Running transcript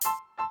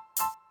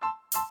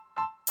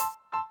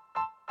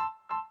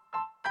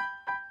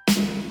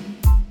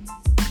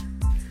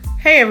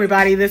Hey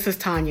everybody, this is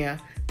Tanya.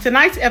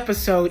 Tonight's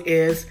episode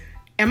is,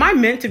 am I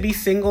meant to be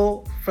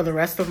single for the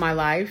rest of my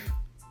life?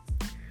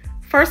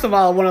 First of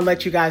all, I want to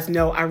let you guys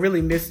know I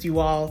really missed you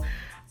all.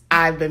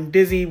 I've been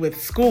busy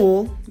with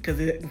school because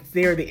it's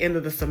near the end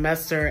of the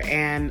semester,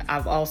 and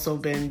I've also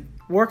been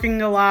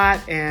working a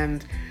lot,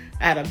 and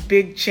I had a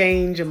big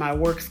change in my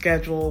work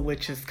schedule,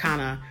 which has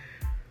kind of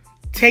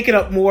taken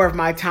up more of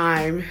my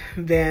time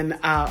than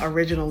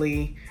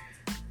originally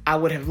I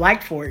would have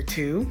liked for it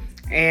to.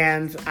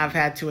 And I've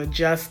had to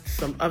adjust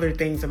some other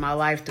things in my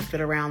life to fit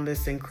around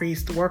this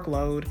increased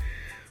workload.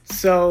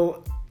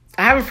 So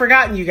I haven't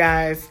forgotten you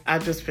guys.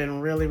 I've just been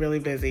really, really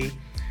busy.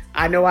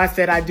 I know I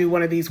said I'd do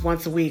one of these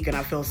once a week, and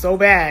I feel so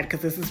bad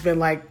because this has been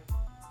like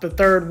the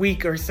third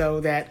week or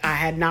so that I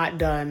had not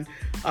done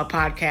a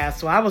podcast.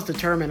 So I was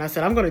determined. I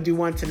said, I'm going to do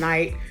one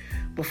tonight.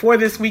 Before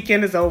this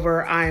weekend is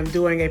over, I am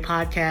doing a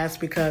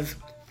podcast because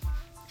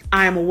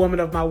I am a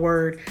woman of my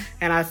word,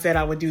 and I said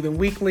I would do them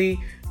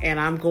weekly, and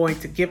I'm going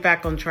to get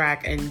back on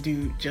track and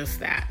do just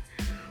that.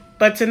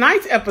 But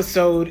tonight's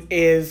episode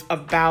is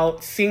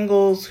about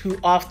singles who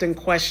often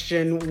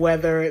question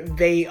whether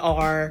they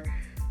are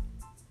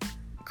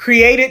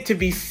created to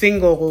be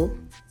single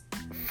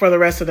for the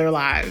rest of their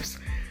lives.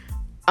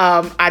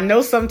 I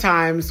know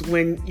sometimes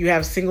when you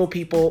have single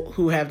people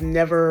who have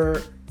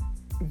never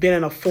been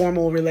in a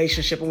formal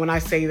relationship, and when I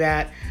say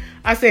that,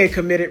 I say a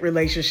committed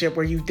relationship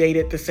where you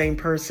dated the same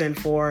person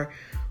for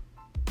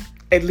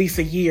at least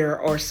a year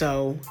or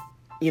so.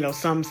 You know,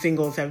 some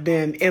singles have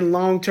been in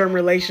long-term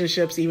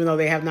relationships, even though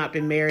they have not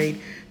been married.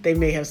 They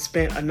may have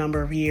spent a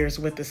number of years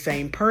with the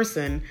same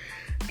person,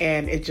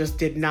 and it just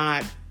did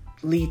not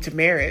lead to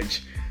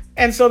marriage.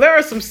 And so there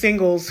are some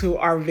singles who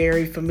are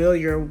very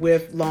familiar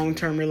with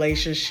long-term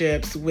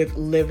relationships, with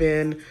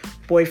live-in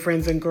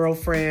boyfriends and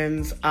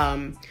girlfriends.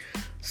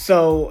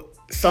 So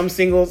some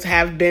singles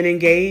have been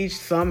engaged,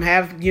 some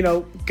have,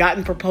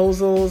 gotten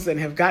proposals and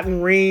have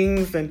gotten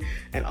rings and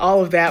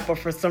all of that. But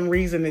for some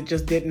reason, it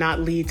just did not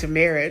lead to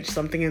marriage.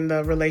 Something in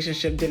the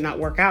relationship did not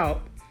work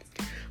out.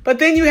 But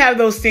then you have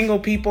those single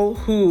people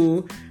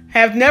who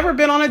have never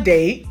been on a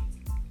date.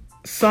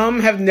 Some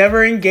have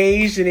never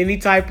engaged in any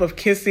type of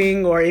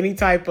kissing or any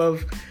type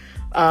of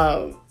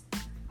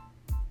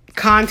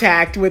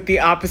contact with the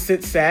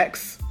opposite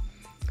sex.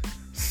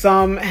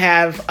 Some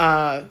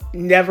have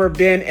never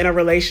been in a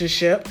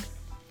relationship,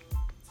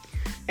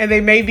 and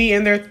they may be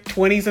in their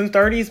 20s and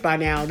 30s by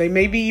now. They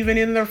may be even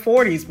in their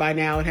 40s by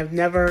now and have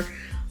never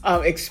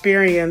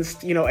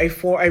experienced,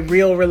 a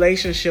real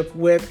relationship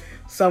with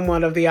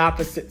someone of the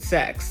opposite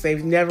sex.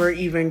 They've never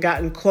even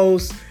gotten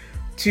close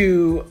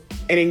to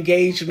an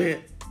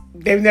engagement.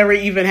 They've never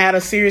even had a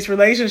serious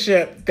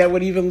relationship that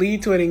would even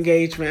lead to an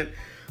engagement,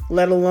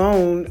 let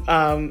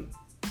alone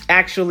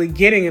actually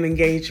getting an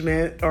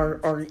engagement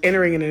or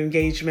entering an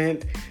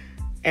engagement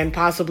and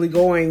possibly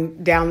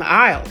going down the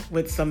aisle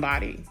with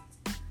somebody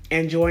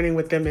and joining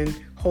with them in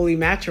holy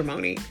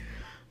matrimony.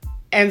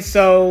 And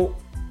so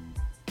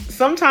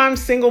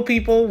sometimes single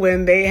people,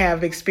 when they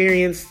have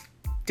experienced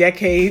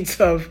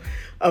decades of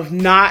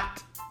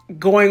not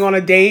going on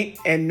a date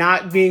and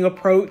not being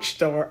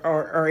approached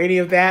or any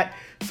of that,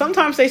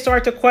 sometimes they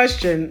start to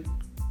question,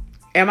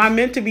 am I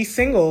meant to be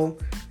single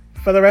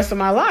for the rest of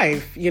my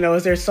life?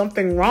 Is there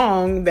something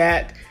wrong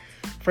that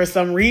for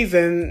some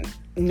reason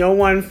no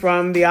one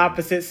from the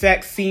opposite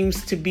sex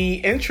seems to be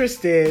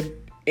interested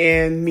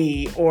in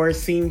me or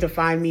seem to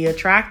find me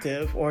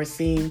attractive or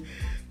seem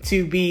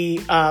to be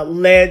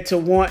led to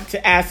want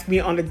to ask me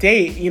on a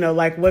date?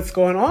 What's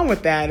going on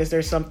with that? Is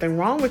there something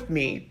wrong with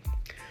me?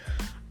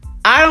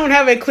 I don't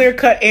have a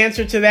clear-cut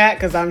answer to that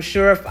because I'm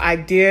sure if I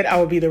did, I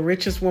would be the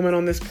richest woman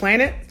on this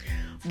planet.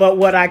 But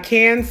what I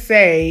can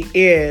say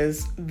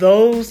is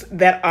those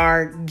that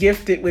are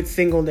gifted with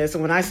singleness,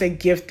 and when I say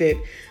gifted,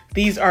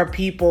 these are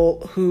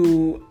people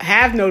who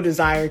have no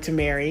desire to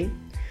marry,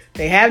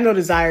 they have no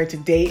desire to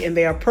date, and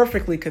they are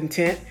perfectly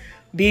content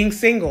being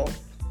single.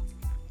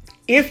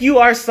 If you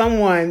are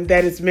someone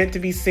that is meant to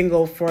be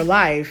single for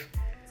life,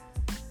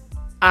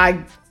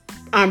 I'm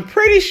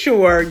pretty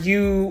sure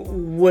you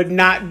would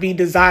not be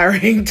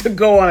desiring to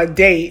go on a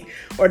date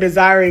or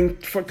desiring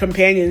for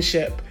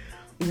companionship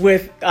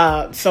with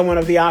someone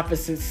of the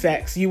opposite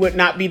sex. You would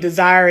not be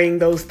desiring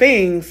those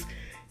things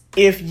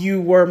if you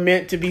were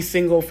meant to be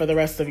single for the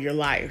rest of your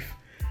life.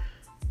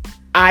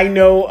 I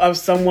know of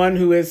someone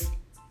who is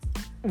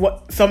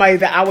somebody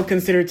that I would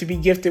consider to be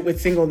gifted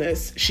with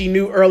singleness. She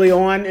knew early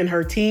on in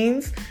her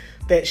teens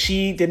that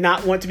she did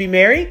not want to be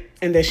married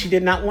and that she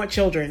did not want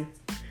children.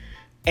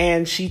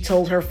 And she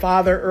told her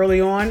father early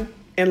on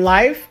in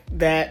life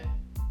that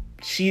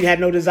she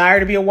had no desire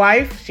to be a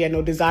wife. She had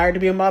no desire to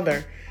be a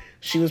mother.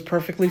 She was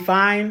perfectly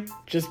fine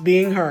just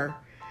being her.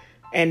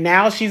 And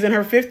now she's in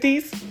her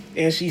 50s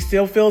and she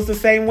still feels the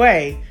same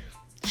way.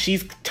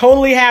 She's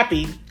totally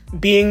happy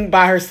being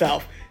by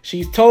herself.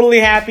 She's totally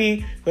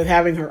happy with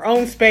having her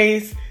own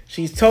space.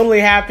 She's totally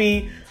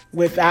happy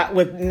with that,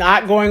 with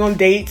not going on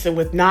dates and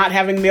with not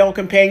having male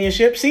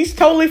companionship. She's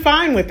totally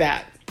fine with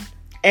that.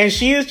 And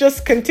she is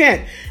just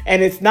content.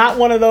 And it's not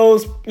one of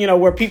those,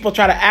 where people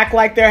try to act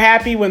like they're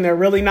happy when they're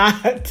really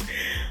not.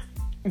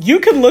 You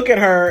can look at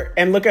her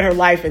and look at her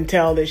life and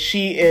tell that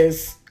she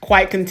is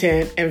quite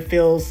content and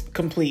feels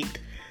complete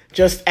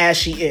just as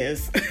she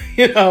is,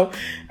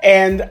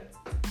 And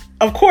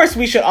of course,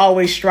 we should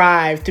always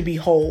strive to be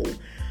whole.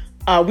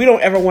 We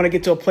don't ever want to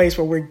get to a place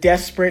where we're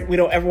desperate. We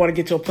don't ever want to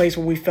get to a place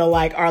where we feel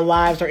like our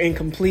lives are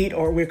incomplete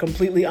or we're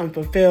completely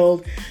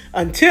unfulfilled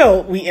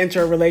until we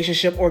enter a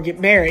relationship or get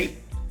married.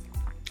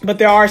 But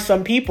there are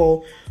some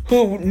people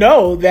who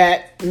know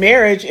that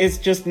marriage is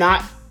just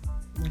not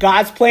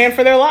God's plan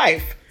for their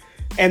life.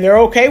 And they're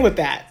okay with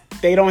that.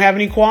 They don't have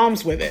any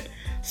qualms with it.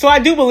 So I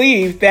do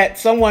believe that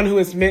someone who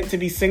is meant to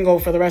be single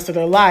for the rest of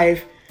their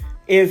life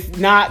is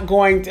not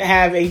going to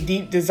have a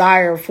deep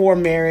desire for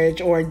marriage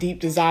or a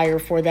deep desire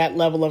for that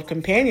level of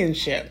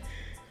companionship.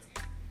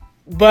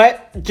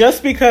 But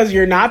just because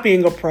you're not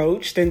being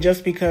approached and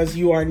just because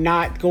you are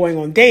not going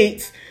on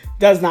dates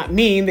does not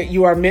mean that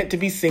you are meant to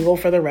be single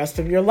for the rest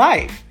of your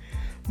life.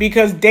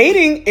 Because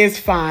dating is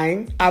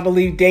fine. I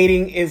believe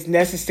dating is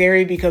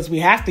necessary because we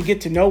have to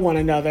get to know one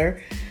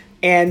another.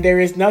 And there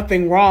is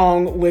nothing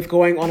wrong with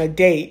going on a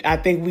date. I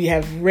think we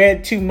have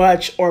read too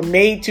much or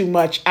made too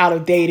much out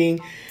of dating.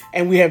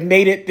 And we have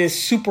made it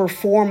this super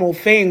formal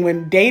thing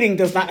when dating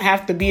does not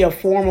have to be a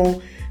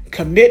formal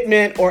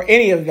commitment or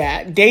any of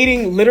that.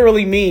 Dating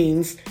literally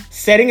means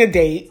setting a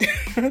date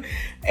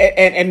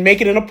and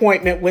making an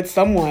appointment with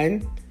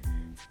someone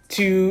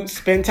to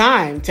spend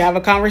time, to have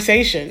a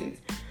conversation.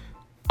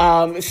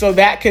 So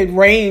that could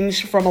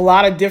range from a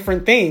lot of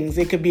different things.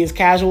 It could be as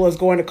casual as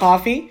going to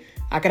coffee.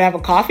 I could have a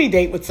coffee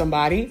date with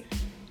somebody,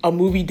 a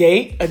movie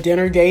date, a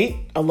dinner date,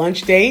 a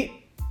lunch date,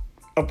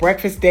 a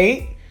breakfast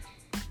date.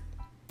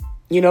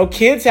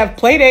 Kids have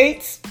play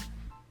dates.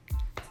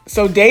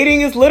 So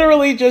dating is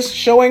literally just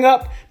showing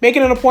up,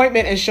 making an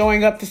appointment and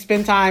showing up to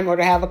spend time or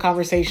to have a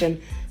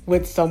conversation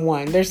with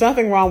someone. There's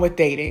nothing wrong with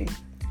dating.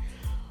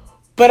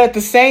 But at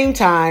the same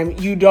time,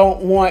 you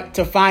don't want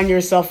to find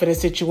yourself in a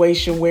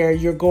situation where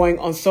you're going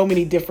on so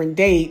many different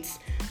dates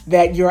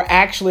that your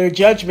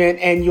judgment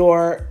and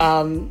your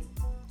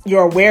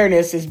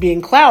awareness is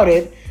being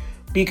clouded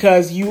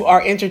because you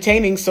are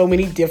entertaining so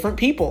many different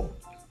people.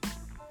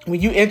 When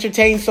you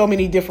entertain so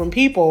many different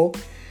people,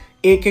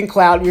 it can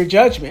cloud your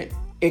judgment.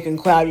 It can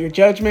cloud your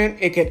judgment.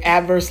 It can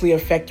adversely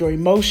affect your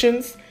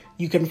emotions.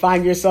 You can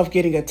find yourself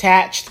getting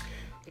attached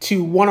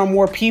to one or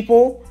more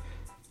people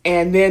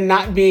and then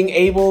not being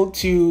able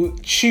to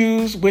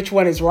choose which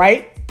one is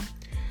right.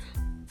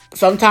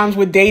 Sometimes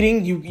with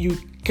dating, you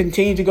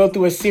continue to go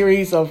through a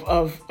series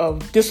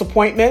of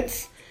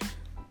disappointments.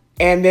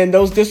 And then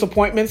those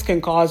disappointments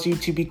can cause you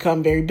to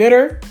become very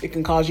bitter. It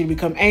can cause you to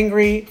become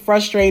angry,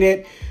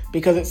 frustrated,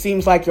 because it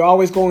seems like you're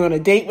always going on a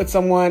date with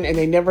someone and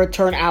they never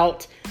turn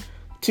out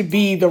to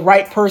be the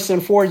right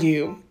person for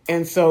you.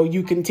 And so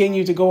you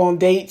continue to go on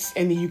dates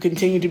and you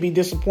continue to be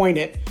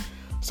disappointed.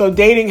 So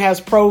dating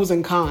has pros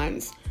and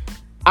cons.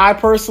 I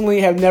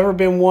personally have never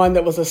been one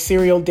that was a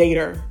serial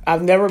dater.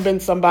 I've never been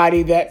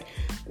somebody that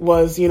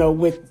was,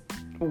 with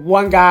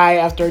one guy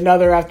after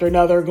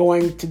another,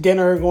 going to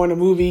dinner, going to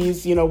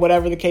movies,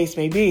 whatever the case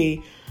may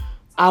be.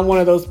 I'm one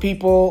of those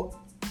people.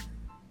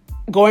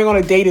 Going on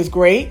a date is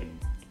great,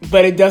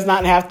 but it does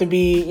not have to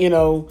be,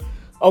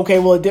 okay,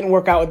 well, it didn't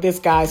work out with this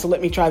guy, so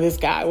let me try this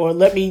guy. Or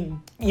let me,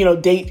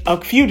 date a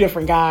few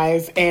different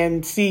guys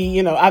and see,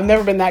 I've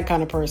never been that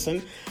kind of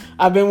person.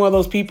 I've been one of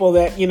those people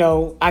that,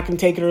 I can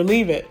take it or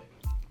leave it.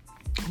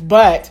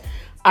 But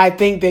I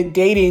think that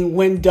dating,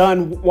 when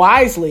done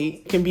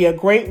wisely, can be a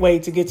great way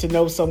to get to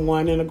know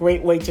someone and a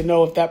great way to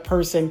know if that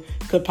person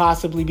could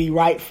possibly be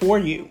right for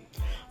you.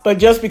 But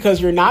just because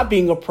you're not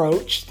being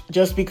approached,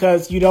 just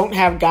because you don't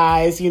have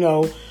guys,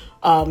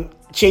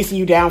 chasing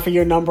you down for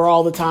your number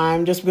all the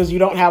time, just because you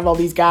don't have all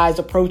these guys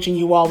approaching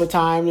you all the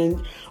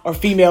time or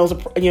females,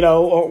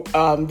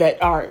 that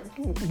are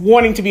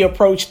wanting to be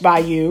approached by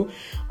you,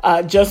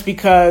 just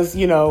because,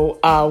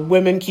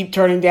 women keep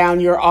turning down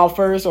your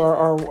offers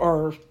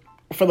or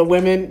for the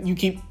women, you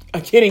keep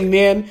getting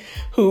men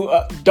who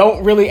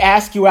don't really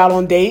ask you out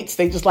on dates.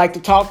 They just like to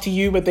talk to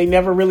you, but they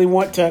never really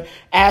want to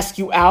ask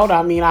you out.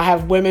 I mean, I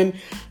have women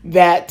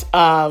that,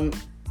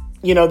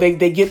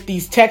 they get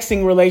these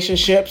texting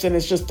relationships and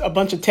it's just a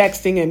bunch of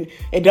texting and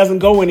it doesn't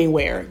go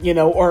anywhere,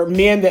 or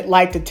men that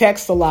like to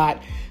text a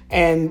lot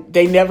and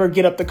they never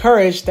get up the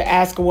courage to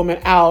ask a woman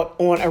out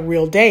on a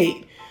real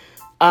date.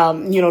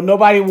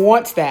 Nobody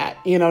wants that,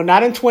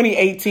 not in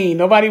 2018.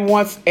 Nobody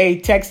wants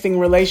a texting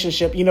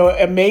relationship. It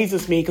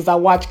amazes me because I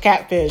watch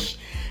Catfish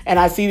and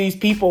I see these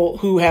people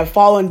who have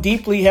fallen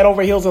deeply head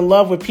over heels in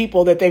love with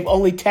people that they've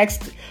only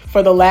texted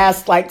for the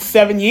last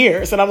 7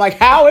 years. And I'm like,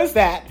 how is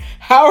that?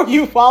 How are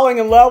you falling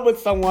in love with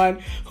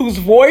someone whose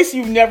voice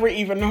you've never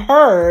even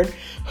heard,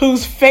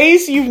 whose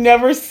face you've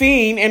never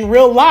seen in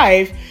real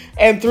life?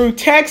 And through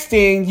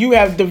texting, you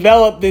have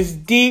developed this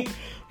deep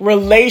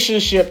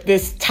relationship,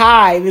 this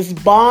tie, this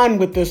bond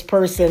with this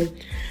person,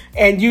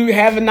 and you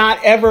have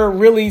not ever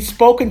really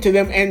spoken to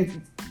them.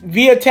 And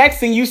via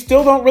texting, you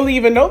still don't really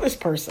even know this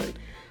person.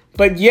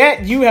 But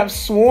yet you have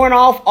sworn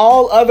off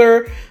all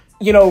other,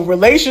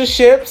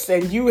 relationships,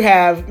 and you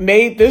have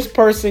made this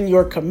person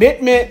your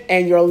commitment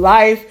and your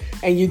life,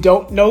 and you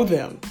don't know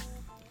them.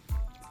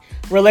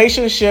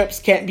 Relationships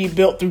can't be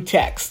built through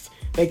text.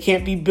 They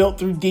can't be built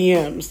through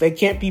DMs. They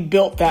can't be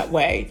built that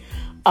way.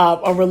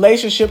 A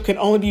relationship can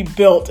only be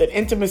built, an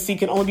intimacy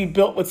can only be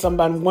built with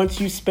somebody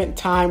once you spent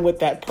time with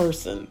that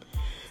person.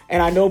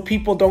 And I know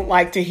people don't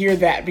like to hear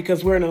that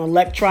because we're in an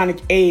electronic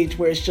age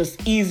where it's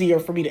just easier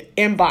for me to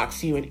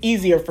inbox you and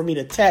easier for me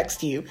to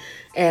text you.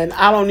 And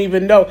I don't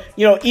even know,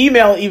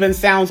 email even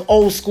sounds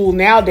old school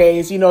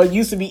nowadays. It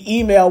used to be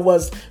email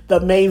was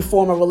the main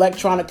form of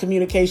electronic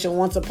communication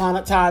once upon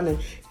a time, and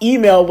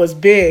email was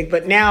big.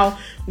 But now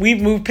we've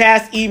moved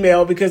past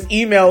email because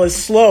email is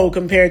slow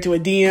compared to a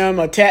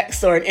DM, a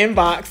text, or an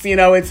inbox.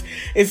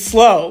 It's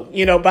slow.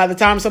 By the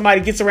time somebody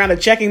gets around to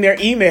checking their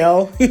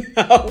email,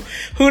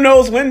 who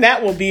knows when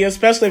that will be,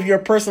 especially if you're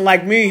a person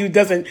like me who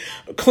doesn't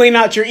clean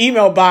out your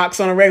email box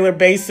on a regular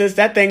basis.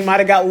 That thing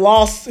might have got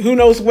lost who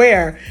knows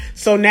where.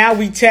 So now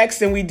we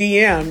text and we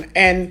DM,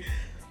 and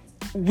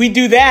we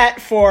do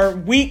that for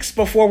weeks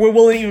before we're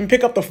willing to even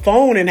pick up the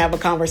phone and have a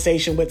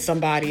conversation with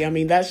somebody. I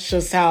mean, that's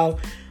just how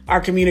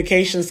our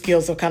communication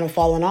skills have kind of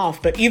fallen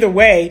off. But either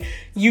way,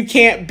 you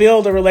can't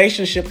build a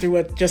relationship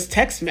through just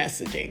text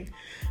messaging.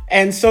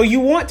 And so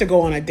you want to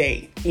go on a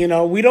date. We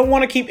don't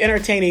want to keep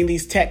entertaining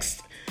these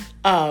text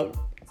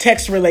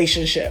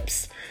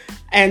relationships.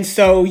 And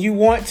so you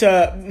want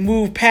to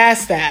move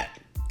past that.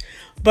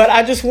 But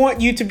I just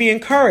want you to be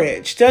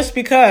encouraged. Just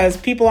because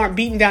people aren't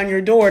beating down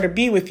your door to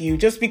be with you,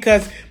 just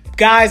because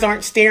guys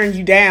aren't staring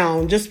you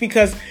down, just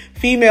because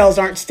females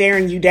aren't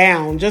staring you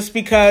down, just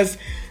because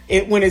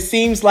when it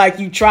seems like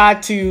you try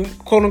to,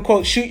 quote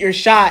unquote, shoot your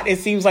shot, it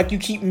seems like you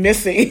keep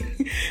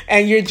missing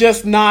and you're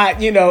just not,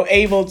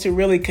 able to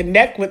really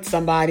connect with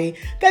somebody.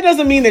 That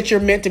doesn't mean that you're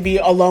meant to be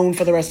alone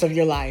for the rest of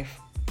your life.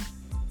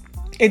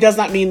 It does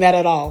not mean that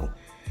at all.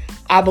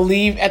 I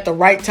believe at the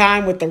right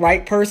time with the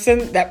right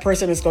person, that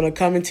person is going to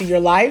come into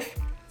your life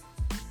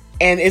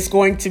and it's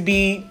going to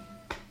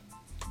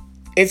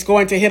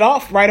hit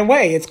off right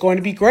away. It's going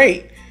to be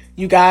great.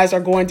 You guys are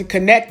going to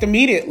connect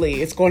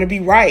immediately. It's going to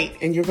be right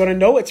and you're going to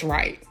know it's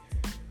right.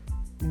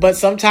 But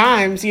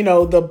sometimes,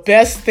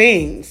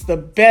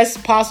 the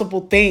best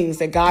possible things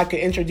that God could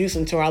introduce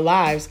into our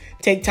lives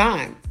take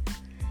time.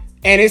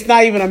 And it's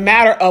not even a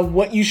matter of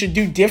what you should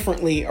do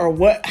differently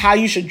or how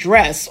you should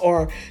dress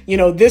or,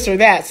 this or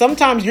that.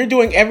 Sometimes you're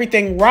doing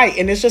everything right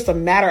and it's just a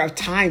matter of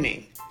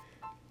timing.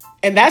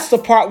 And that's the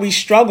part we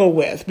struggle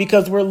with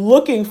because we're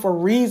looking for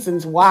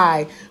reasons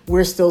why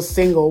we're still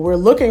single. We're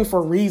looking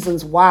for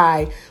reasons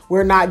why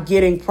we're not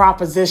getting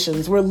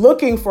propositions. We're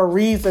looking for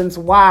reasons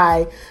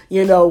why,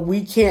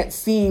 we can't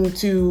seem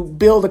to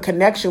build a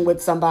connection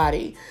with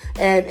somebody.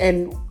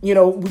 And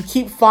we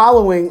keep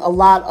following a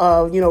lot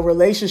of,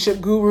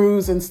 relationship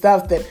gurus and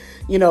stuff that,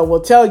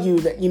 will tell you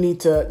that you need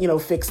to,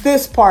 fix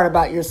this part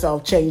about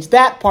yourself, change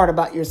that part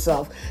about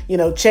yourself,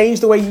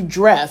 change the way you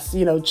dress,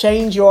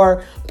 change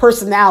your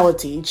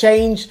personality,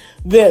 change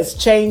this,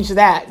 change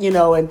that,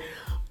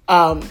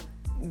 and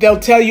they'll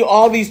tell you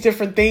all these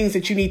different things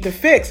that you need to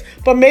fix.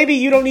 But maybe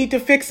you don't need to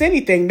fix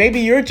anything. Maybe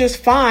you're just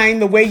fine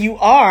the way you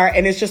are.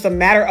 And it's just a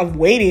matter of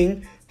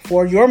waiting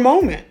for your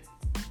moment.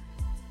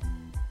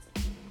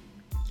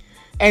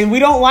 And we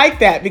don't like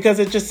that because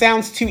it just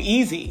sounds too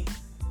easy.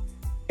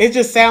 It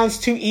just sounds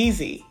too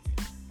easy.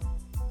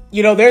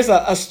 There's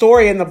a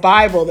story in the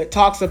Bible that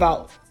talks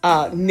about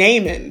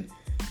Naaman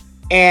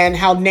and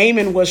how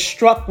Naaman was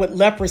struck with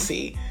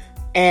leprosy.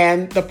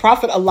 And the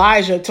prophet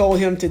Elijah told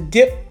him to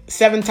dip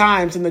 7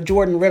 times in the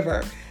Jordan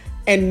River.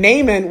 And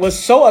Naaman was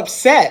so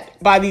upset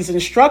by these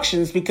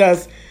instructions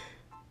because,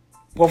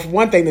 well, for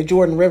one thing, the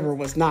Jordan River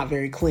was not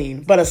very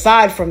clean. But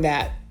aside from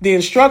that, the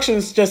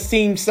instructions just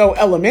seemed so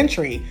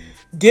elementary.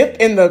 Dip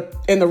in the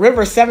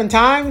river 7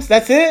 times.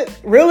 That's it?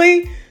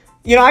 Really?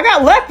 I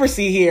got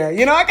leprosy here.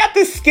 I got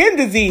this skin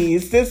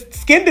disease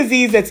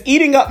that's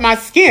eating up my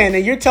skin.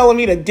 And you're telling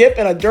me to dip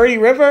in a dirty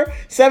river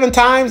 7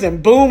 times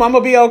and boom, I'm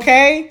going to be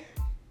okay.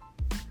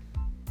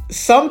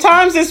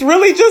 Sometimes it's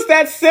really just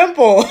that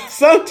simple.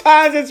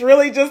 Sometimes it's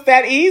really just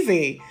that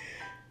easy.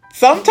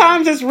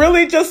 Sometimes it's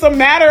really just a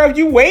matter of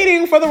you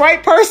waiting for the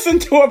right person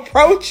to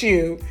approach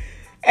you.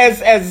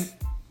 As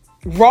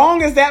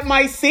wrong as that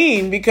might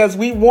seem, because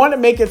we want to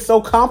make it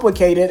so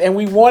complicated and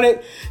we want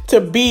it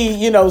to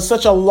be,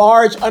 such a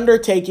large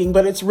undertaking,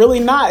 but it's really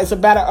not. It's a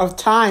matter of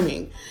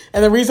timing.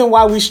 And the reason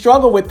why we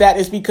struggle with that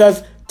is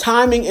because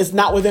timing is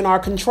not within our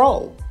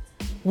control.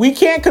 We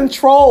can't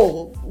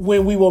control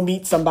when we will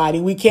meet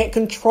somebody. We can't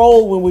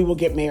control when we will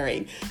get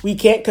married. We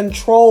can't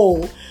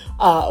control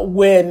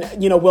when,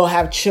 we'll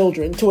have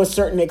children to a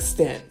certain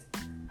extent.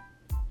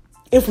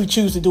 If we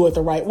choose to do it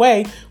the right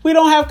way, we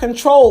don't have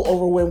control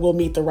over when we'll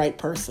meet the right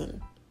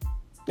person.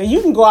 Now,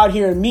 you can go out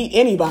here and meet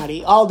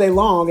anybody all day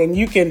long and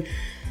you can,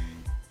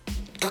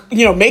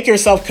 make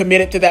yourself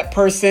committed to that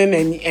person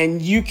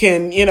and you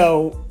can,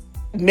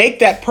 make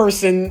that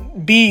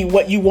person be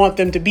what you want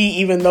them to be,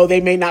 even though they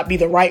may not be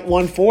the right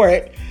one for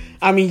it.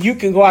 I mean, you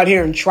can go out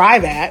here and try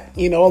that.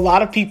 You know, a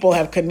lot of people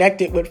have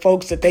connected with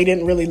folks that they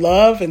didn't really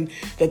love and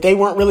that they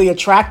weren't really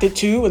attracted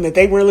to and that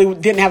they really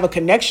didn't have a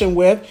connection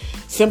with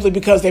simply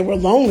because they were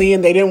lonely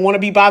and they didn't want to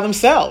be by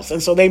themselves.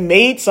 And so they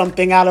made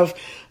something out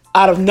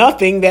of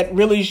nothing that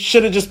really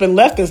should have just been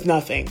left as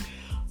nothing.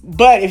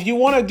 But if you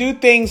want to do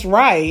things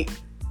right,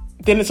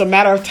 then it's a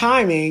matter of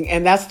timing.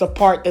 And that's the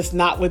part that's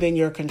not within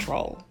your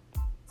control.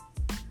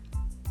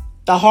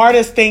 The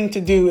hardest thing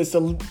to do is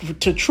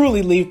to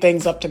truly leave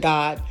things up to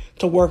God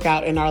to work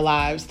out in our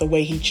lives the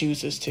way he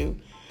chooses to.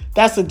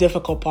 That's the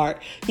difficult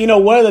part. You know,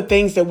 one of the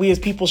things that we as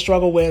people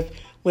struggle with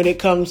when it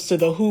comes to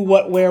the who,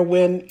 what, where,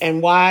 when,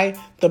 and why,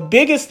 the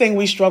biggest thing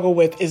we struggle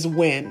with is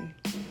when,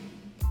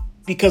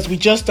 because we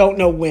just don't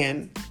know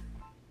when.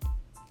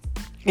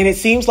 And it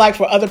seems like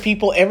for other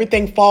people,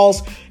 everything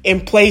falls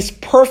in place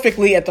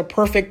perfectly at the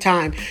perfect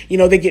time. You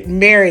know, they get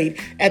married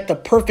at the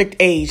perfect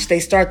age. They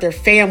start their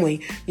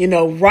family, you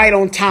know, right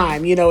on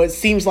time. You know, it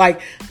seems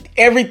like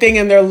everything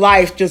in their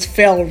life just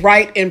fell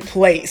right in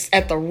place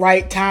at the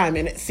right time.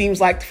 And it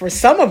seems like for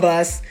some of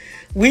us,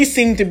 we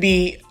seem to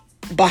be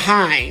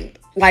behind,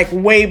 like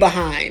way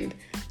behind.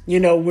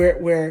 You know,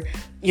 we're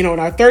you know, in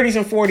our 30s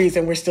and 40s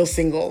and we're still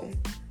single.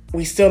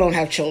 We still don't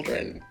have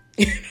children.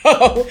 You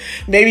know,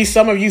 maybe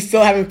some of you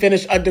still haven't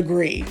finished a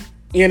degree.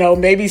 You know,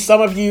 maybe some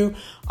of you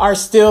are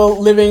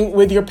still living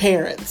with your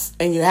parents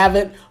and you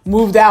haven't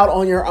moved out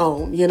on your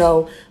own, you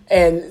know,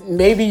 and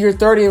maybe you're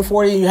 30 and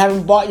 40 and you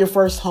haven't bought your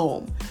first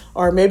home,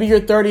 or maybe you're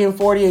 30 and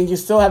 40 and you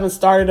still haven't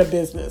started a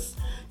business,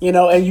 you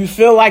know, and you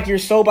feel like you're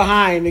so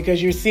behind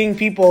because you're seeing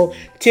people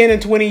 10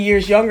 and 20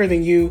 years younger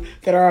than you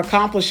that are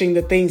accomplishing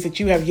the things that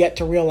you have yet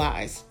to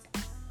realize.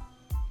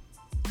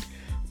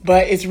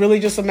 But it's really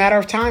just a matter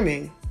of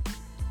timing.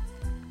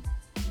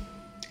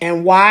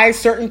 And why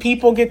certain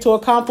people get to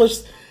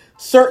accomplish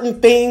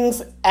certain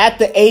things at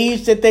the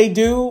age that they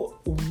do,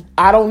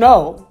 I don't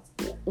know.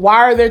 Why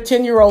are there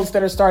 10-year-olds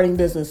that are starting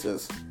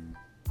businesses?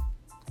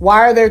 Why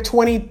are there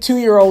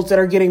 22-year-olds that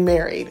are getting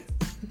married?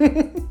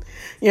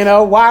 You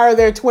know, why are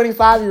there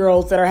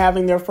 25-year-olds that are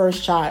having their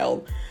first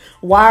child?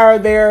 Why are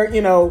there,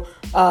 you know,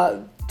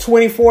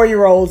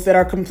 24-year-olds that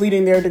are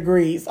completing their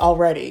degrees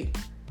already?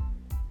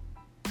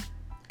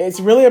 It's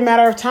really a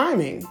matter of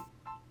timing.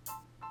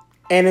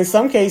 And in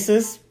some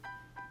cases,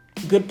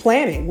 good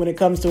planning. When it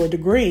comes to a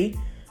degree,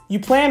 you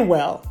plan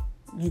well.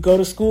 You go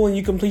to school and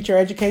you complete your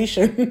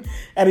education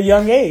at a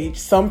young age.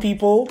 Some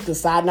people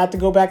decide not to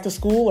go back to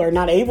school or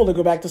not able to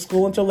go back to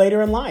school until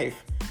later in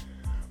life.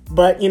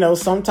 But, you know,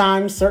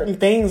 sometimes certain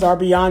things are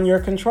beyond your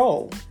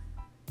control.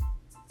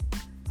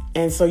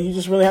 And so you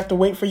just really have to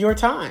wait for your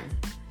time.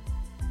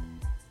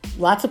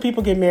 Lots of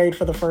people get married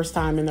for the first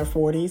time in their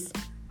 40s.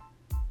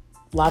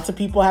 Lots of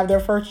people have their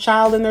first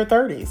child in their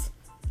 30s.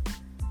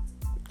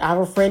 I have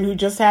a friend who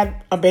just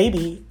had a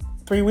baby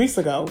 3 weeks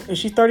ago, and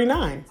she's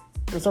 39.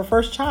 It's her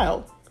first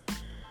child.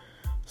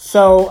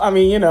 So, I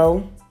mean, you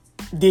know,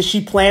 did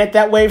she plan it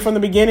that way from the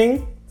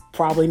beginning?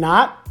 Probably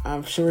not.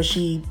 I'm sure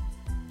she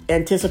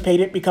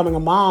anticipated becoming a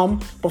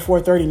mom before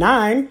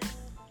 39.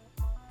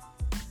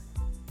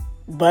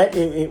 But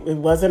it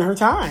wasn't her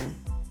time.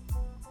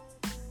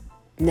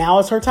 Now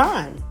it's her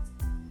time.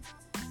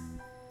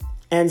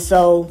 And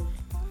so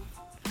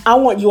I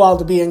want you all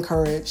to be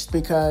encouraged,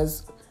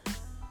 because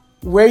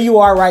where you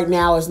are right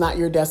now is not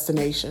your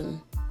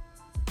destination.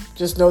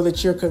 Just know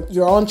that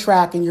you're on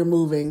track and you're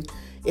moving.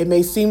 It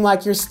may seem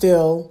like you're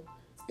still,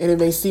 and it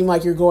may seem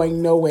like you're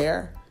going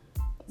nowhere,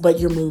 but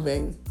you're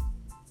moving.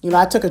 You know,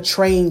 I took a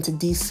train to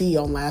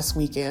DC on last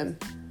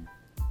weekend.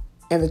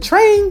 And the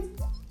train,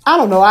 I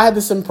don't know, I had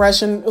this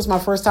impression, it was my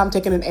first time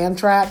taking an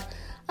Amtrak.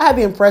 I had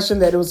the impression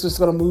that it was just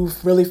going to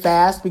move really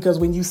fast, because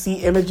when you see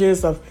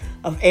images of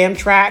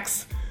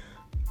Amtraks,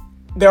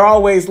 they're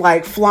always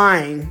like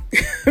flying.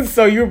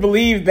 So you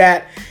believe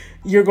that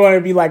you're going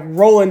to be like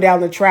rolling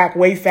down the track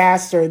way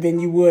faster than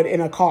you would in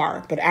a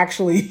car. But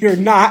actually, you're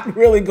not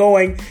really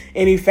going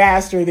any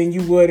faster than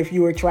you would if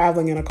you were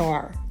traveling in a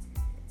car.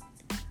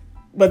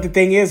 But the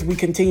thing is, we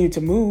continue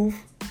to move.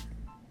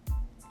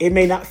 It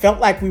may not felt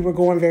like we were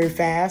going very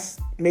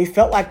fast. It may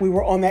felt like we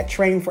were on that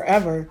train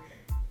forever.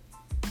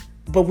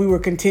 But we were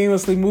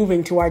continuously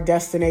moving to our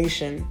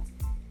destination.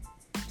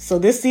 So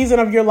this season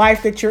of your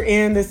life that you're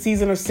in, this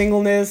season of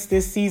singleness,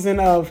 this season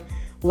of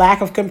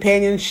lack of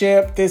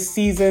companionship, this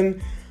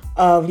season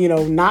of, you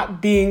know, not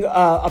being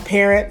a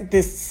parent,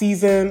 this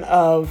season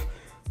of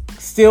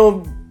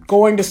still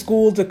going to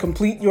school to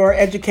complete your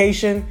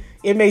education,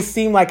 it may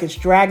seem like it's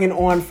dragging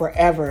on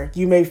forever.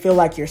 You may feel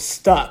like you're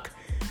stuck.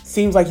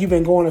 Seems like you've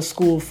been going to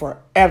school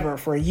forever,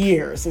 for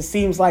years. It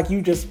seems like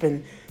you've just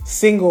been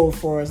single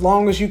for as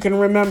long as you can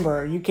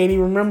remember. You can't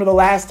even remember the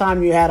last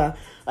time you had a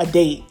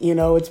date. You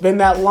know, it's been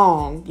that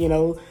long, you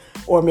know,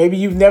 or maybe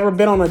you've never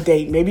been on a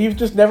date. Maybe you've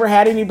just never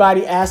had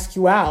anybody ask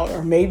you out,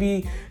 or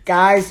maybe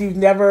guys, you've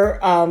never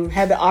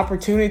had the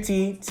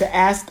opportunity to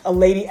ask a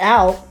lady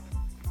out,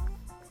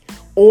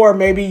 or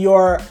maybe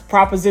your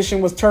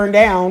proposition was turned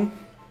down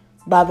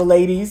by the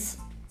ladies.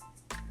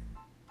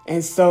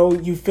 And so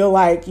you feel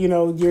like,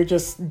 you're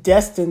just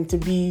destined to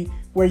be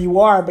where you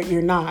are, but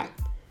you're not.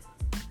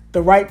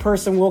 The right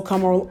person will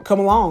come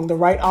along. The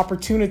right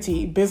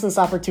opportunity, business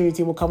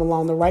opportunity will come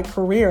along. The right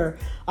career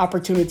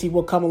opportunity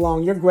will come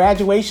along. Your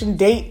graduation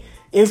date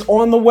is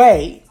on the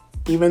way,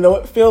 even though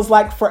it feels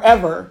like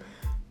forever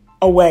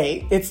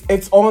away.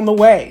 It's on the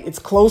way. It's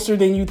closer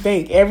than you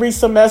think. Every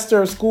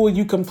semester of school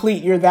you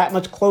complete, you're that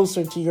much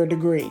closer to your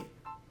degree.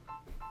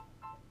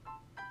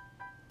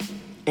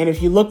 And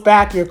if you look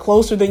back, you're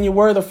closer than you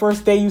were the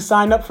first day you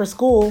signed up for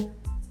school.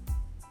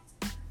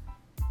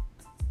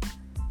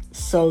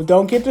 So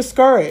don't get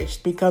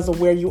discouraged because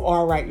of where you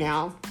are right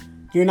now.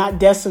 You're not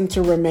destined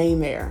to remain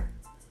there.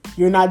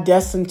 You're not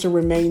destined to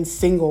remain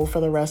single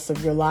for the rest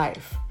of your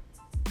life.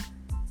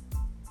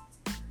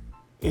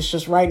 It's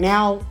just right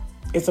now,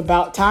 it's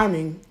about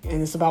timing,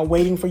 and it's about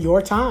waiting for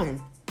your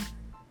time.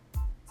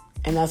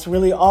 And that's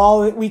really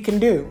all that we can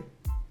do.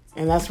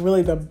 And that's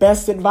really the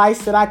best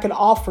advice that I can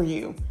offer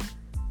you.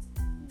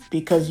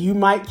 Because you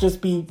might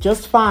just be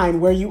just fine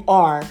where you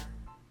are,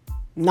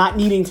 not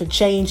needing to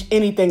change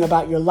anything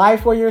about your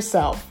life or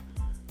yourself.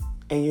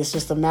 And it's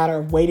just a matter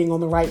of waiting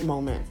on the right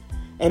moment.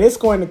 And it's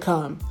going to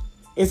come.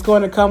 It's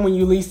going to come when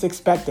you least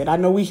expect it. I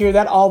know we hear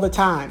that all the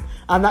time.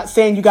 I'm not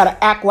saying you got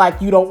to act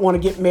like you don't want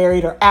to get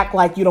married or act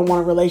like you don't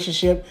want a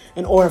relationship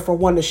in order for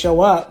one to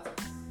show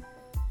up.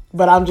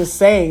 But I'm just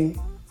saying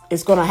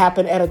it's going to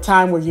happen at a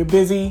time where you're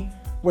busy,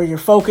 where you're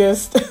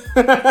focused.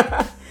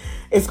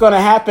 It's going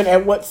to happen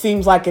at what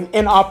seems like an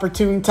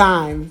inopportune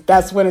time.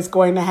 That's when it's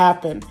going to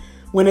happen.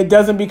 When it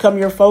doesn't become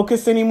your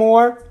focus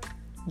anymore,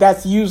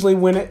 that's usually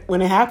when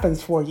it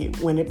happens for you.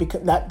 When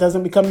that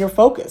doesn't become your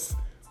focus.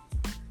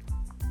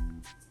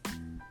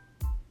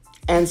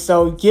 And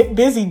so get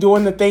busy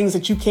doing the things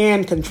that you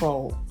can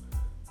control,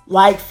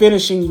 like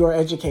finishing your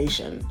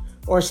education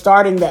or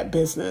starting that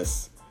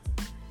business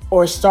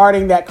or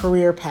starting that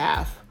career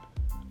path.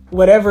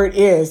 Whatever it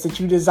is that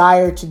you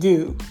desire to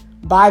do,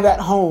 buy that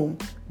home,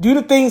 do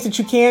the things that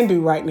you can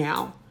do right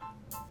now.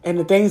 And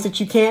the things that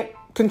you can't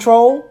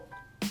control,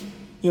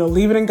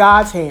 leave it in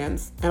God's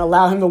hands and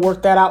allow him to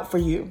work that out for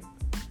you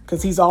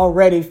because he's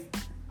already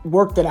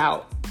worked it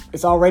out.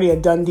 It's already a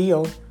done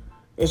deal.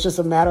 It's just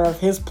a matter of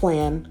his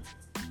plan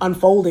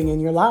unfolding in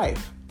your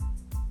life.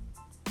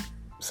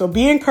 So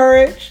be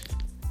encouraged.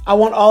 I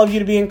want all of you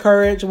to be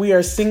encouraged. We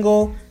are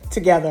single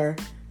together.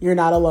 You're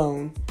not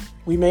alone.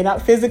 We may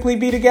not physically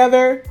be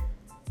together,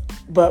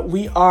 but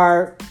we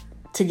are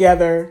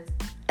together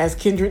as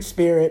kindred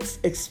spirits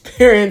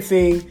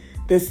experiencing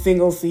this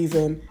single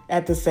season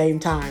at the same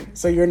time.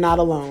 So you're not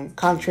alone.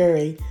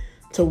 Contrary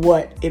to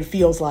what it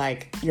feels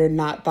like, you're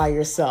not by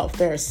yourself.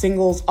 There are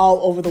singles all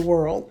over the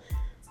world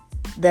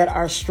that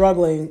are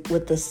struggling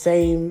with the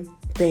same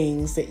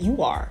things that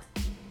you are.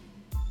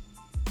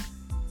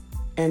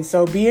 And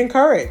so be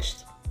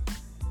encouraged.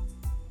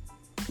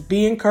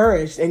 Be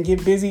encouraged and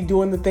get busy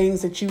doing the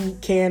things that you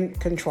can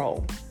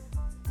control.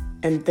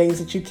 And things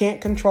that you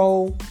can't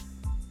control,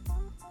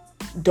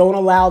 don't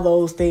allow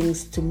those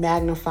things to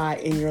magnify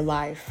in your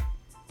life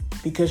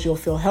because you'll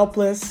feel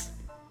helpless,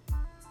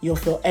 you'll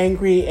feel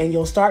angry, and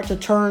you'll start to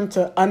turn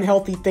to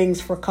unhealthy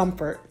things for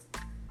comfort.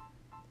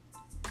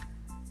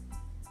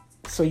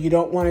 So you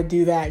don't want to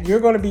do that. You're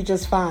going to be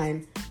just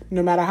fine.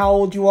 No matter how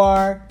old you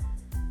are,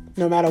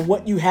 no matter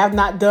what you have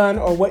not done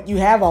or what you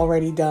have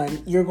already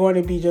done, you're going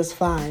to be just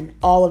fine.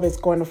 All of it's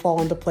going to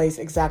fall into place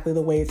exactly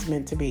the way it's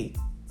meant to be.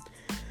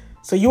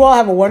 So you all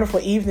have a wonderful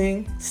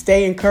evening.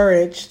 Stay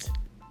encouraged.